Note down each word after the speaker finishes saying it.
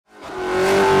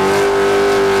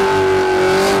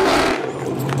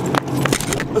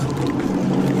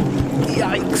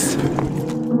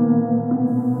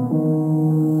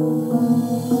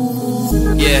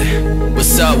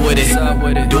with it.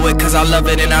 Do it cause I love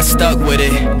it and I stuck with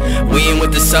it. We ain't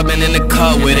with the subbing in the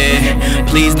cut with it.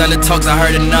 Please none of the talks, I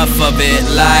heard enough of it.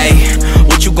 Like,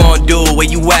 what you gonna do? Where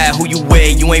you at? Who you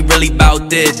with? You ain't really about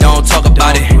this, don't talk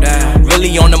about it.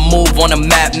 Really on the move, on the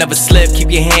map, never slip.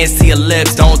 Keep your hands to your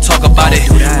lips, don't talk about it.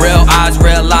 Real eyes,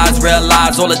 real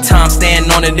lives all the time. Stand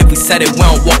on it, if we said it, we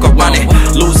don't walk around it.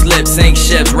 Loose lips, sink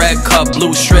ships, red cup,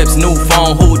 blue strips, new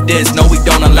phone, who this? No, we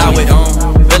don't allow it.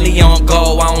 Really on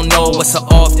go, I don't know what's an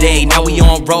off day. Now we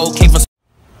on road, came from.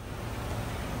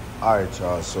 Alright,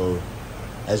 y'all, so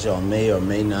as y'all may or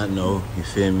may not know, you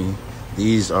feel me,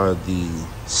 these are the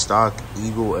stock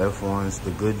Eagle F1s,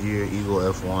 the Goodyear Eagle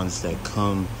F1s that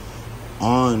come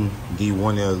on the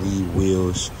 1LE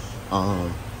wheels.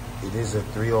 It is a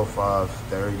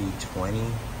 305/30/20,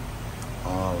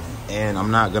 and I'm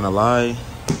not gonna lie,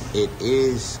 it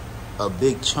is a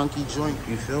big chunky joint,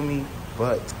 you feel me,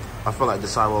 but I feel like the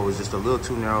sidewall was just a little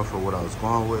too narrow for what I was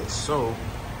going with, so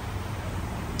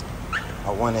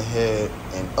I went ahead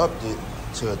and upped it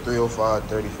to a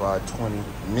 305/35/20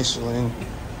 Michelin.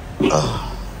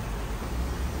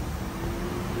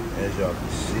 As y'all can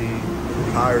see,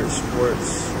 Pirate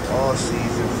Sports, all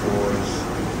season 4s.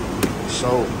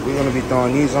 So we're gonna be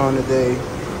throwing these on today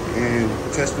and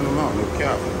testing them out, no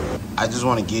cap. I just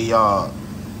wanna give y'all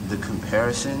the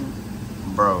comparison,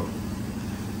 bro.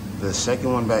 The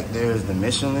second one back there is the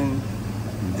Michelin.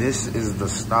 This is the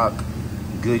stock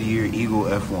Goodyear Eagle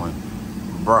F1.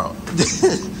 Bro,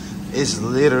 it's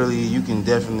literally, you can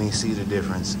definitely see the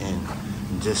difference in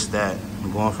just that.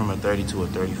 Going from a 30 to a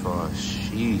 35.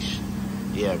 Sheesh.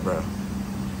 Yeah, bro.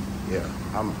 Yeah,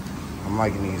 I'm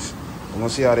liking these. I'm gonna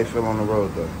see how they feel on the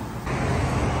road though.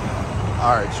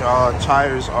 All right, y'all,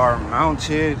 tires are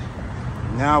mounted.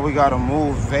 Now we gotta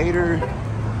move Vader.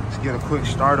 Let's get a quick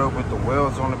start up with the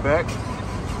welds on the back.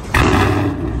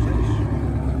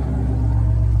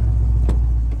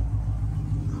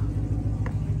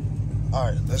 All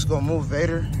right, let's go move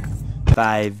Vader.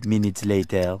 5 minutes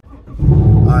later.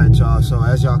 All right, y'all, so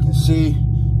as y'all can see,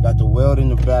 got the weld in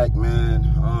the back, man.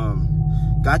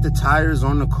 Got the tires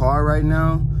on the car right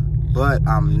now, but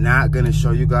I'm not gonna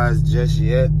show you guys just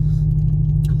yet,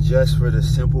 just for the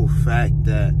simple fact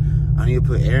that I need to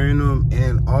put air in them.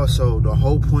 And also the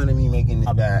whole point of me making,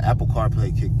 my bad, Apple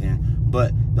CarPlay kicked in,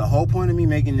 but the whole point of me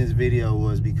making this video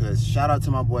was because, shout out to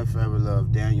my boy Forever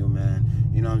Love, Daniel, man.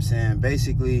 You know what I'm saying?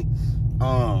 Basically,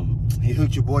 he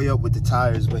hooked your boy up with the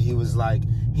tires, but he was like,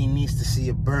 he needs to see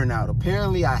a burnout.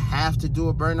 Apparently I have to do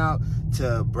a burnout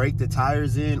to break the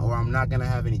tires in, or I'm not gonna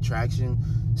have any traction.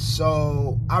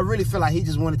 So I really feel like he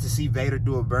just wanted to see Vader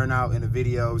do a burnout in a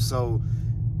video. So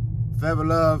Forever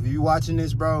Love, you watching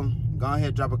this, bro, go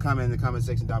ahead, drop a comment in the comment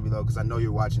section down below, because I know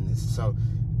you're watching this. So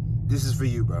this is for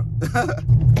you, bro. All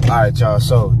right, y'all,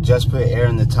 so just put air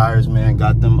in the tires, man.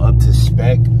 Got them up to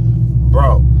spec,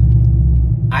 bro.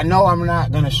 I know I'm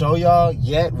not gonna show y'all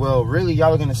yet. Well, really,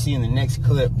 y'all are gonna see in the next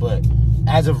clip, but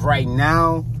as of right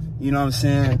now, you know what I'm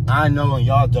saying, I know and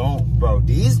y'all don't, bro.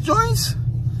 These joints,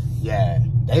 yeah,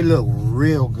 they look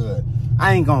real good.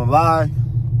 I ain't gonna lie,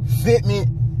 Fitment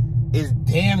is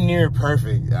damn near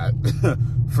perfect.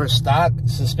 For stock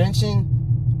suspension,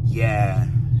 yeah,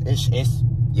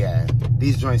 yeah,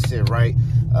 these joints sit right.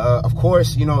 Of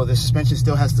course, you know, the suspension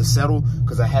still has to settle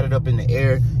because I had it up in the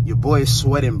air. Your boy is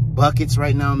sweating buckets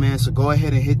right now, man. So go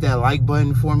ahead and hit that like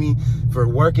button for me for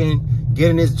working,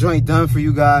 getting this joint done for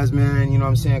you guys, man. You know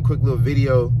what I'm saying? Quick little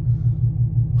video.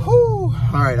 Whew.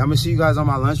 All right, I'm gonna see you guys on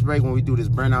my lunch break when we do this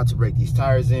burnout to break these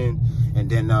tires in, and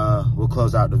then we'll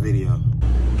close out the video.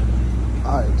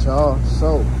 All right, y'all.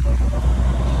 So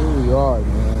here we are,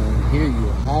 man. Here you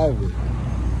have it.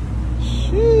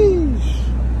 Sheesh.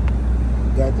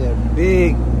 Got that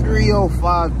big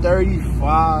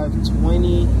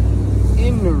 305/35/20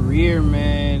 in the rear,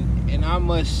 man. And I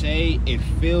must say, it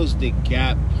fills the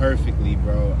gap perfectly,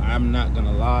 bro. I'm not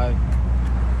gonna lie.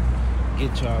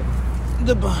 Get y'all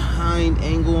the behind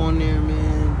angle on there,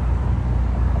 man.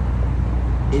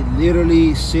 It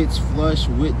literally sits flush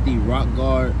with the rock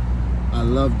guard. I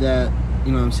love that.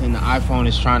 You know what I'm saying? The iPhone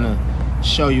is trying to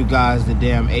show you guys the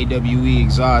damn AWE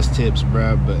exhaust tips,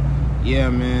 bro. But yeah,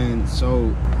 man,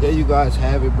 so there you guys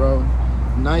have it, bro.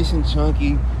 Nice and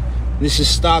chunky. This is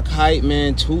stock height,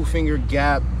 man. 2-finger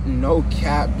gap, no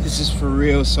cap. This is for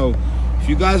real. So if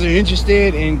you guys are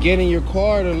interested in getting your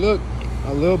car to look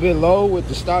a little bit low with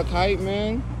the stock height,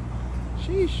 man,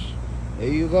 sheesh, there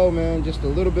you go, man. Just a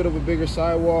little bit of a bigger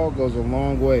sidewall goes a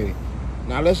long way.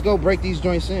 Now let's go break these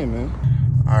joints in, man.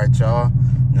 All right, y'all,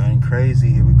 nothing crazy.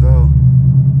 Here we go.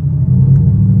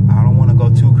 I don't want to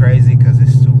go too crazy because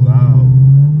it's too loud.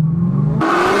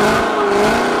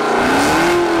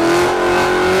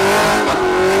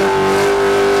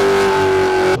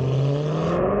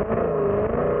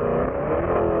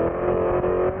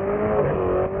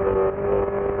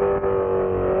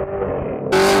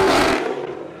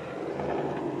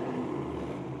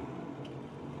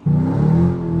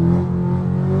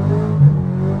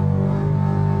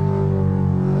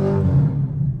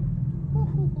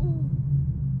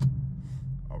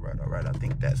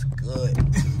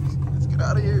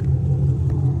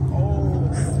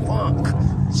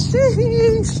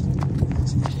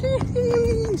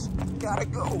 Gotta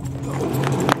go.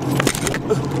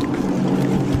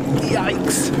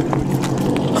 Yikes.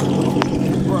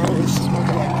 Bro, it's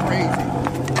smoking like crazy.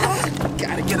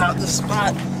 Gotta get out the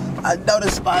spot. I know the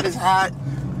spot is hot.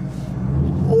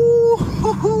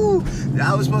 Ooh,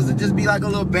 that was supposed to just be like a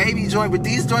little baby joint, but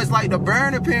these joints like to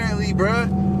burn apparently, bruh.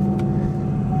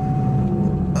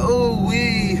 Oh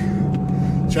wee.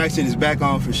 Traction is back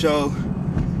on for sure.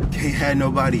 Can't have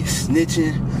nobody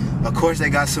snitching. Of course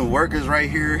they got some workers right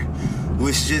here,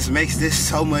 which just makes this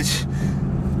so much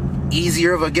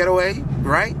easier of a getaway,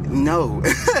 right? No.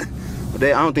 I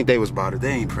don't think they was bothered.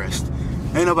 They ain't pressed.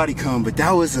 Ain't nobody come, but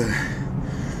that was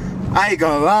I ain't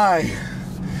gonna lie.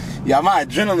 Yeah, my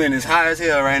adrenaline is high as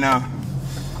hell right now.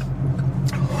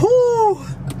 Whoo!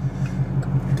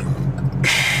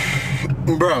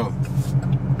 Bro.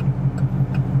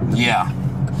 Yeah.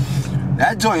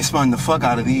 That joint spun the fuck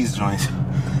out of these joints.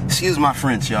 Excuse my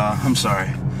French, y'all. I'm sorry.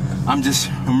 I'm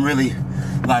really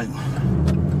like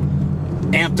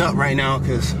amped up right now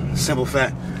because simple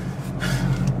fact,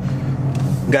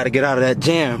 gotta get out of that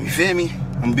jam, you feel me?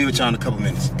 I'm gonna be with y'all in a couple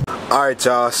minutes. Alright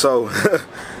y'all, so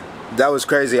that was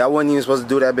crazy. I wasn't even supposed to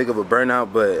do that big of a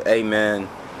burnout, but hey man,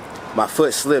 my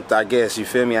foot slipped, I guess, you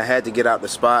feel me? I had to get out the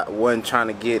spot. Wasn't trying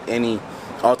to get any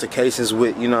altercations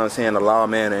with, you know what I'm saying, the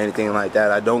lawman or anything like that.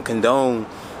 I don't condone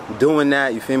doing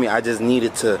that, you feel me? I just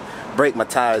needed to break my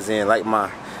tires in like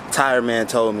my tire man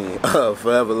told me.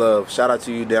 Forever love. Shout out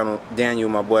to you, Daniel,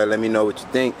 my boy. Let me know what you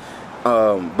think.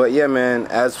 But yeah, man,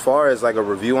 as far as like a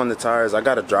review on the tires, I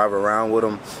gotta drive around with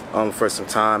them for some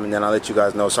time, and then I'll let you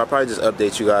guys know. So I'll probably just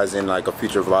update you guys in like a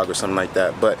future vlog or something like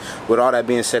that. But with all that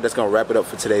being said, that's gonna wrap it up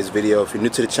for today's video. If you're new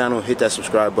to the channel, hit that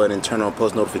subscribe button and turn on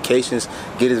post notifications.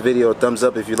 Give this video a thumbs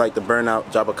up if you like the burnout.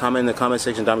 Drop a comment in the comment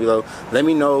section down below. Let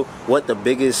me know what the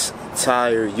biggest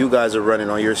tire you guys are running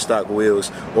on your stock wheels,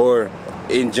 or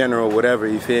in general, whatever,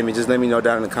 you feel me? Just let me know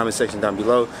down in the comment section down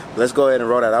below. Let's go ahead and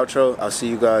roll that outro. I'll see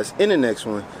you guys in the next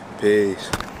one. Peace.